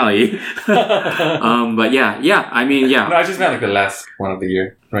series finale. But yeah. I mean, yeah. No, I just meant like the last one of the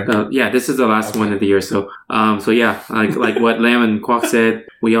year, right? This is the last one of the year. So, yeah, like what Lam and Kwok said,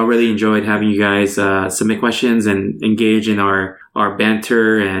 we all really enjoyed having you guys submit questions and engage in our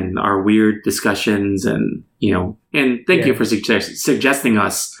banter and our weird discussions, and and thank you for suggesting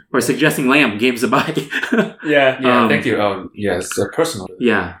us or suggesting Lam games to buy. Yeah. Yeah, thank you. Yes, personal.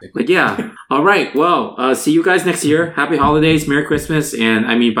 Yeah, but yeah. All right. Well, see you guys next year. Happy holidays, Merry Christmas, and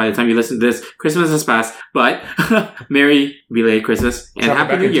I mean, by the time you listen to this, Christmas has passed. But Merry belated Christmas and Travel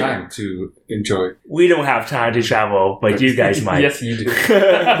Happy back New in Year. time to enjoy. We don't have time to travel, but you guys might. Yes, you do.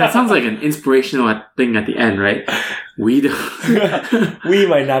 That sounds like an inspirational thing at the end, right? We do. We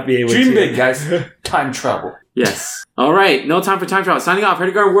might not be able to. Dream big, guys. Time travel. Yes. All right. No time for time travel. Signing off.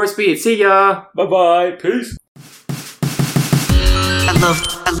 Hedegaard Warp Speed. See ya. Bye-bye. Peace. I loved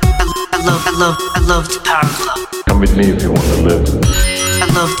Power Glove. Come with me if you want to live. I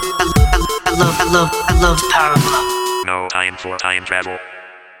loved Power Glove. No time for time travel.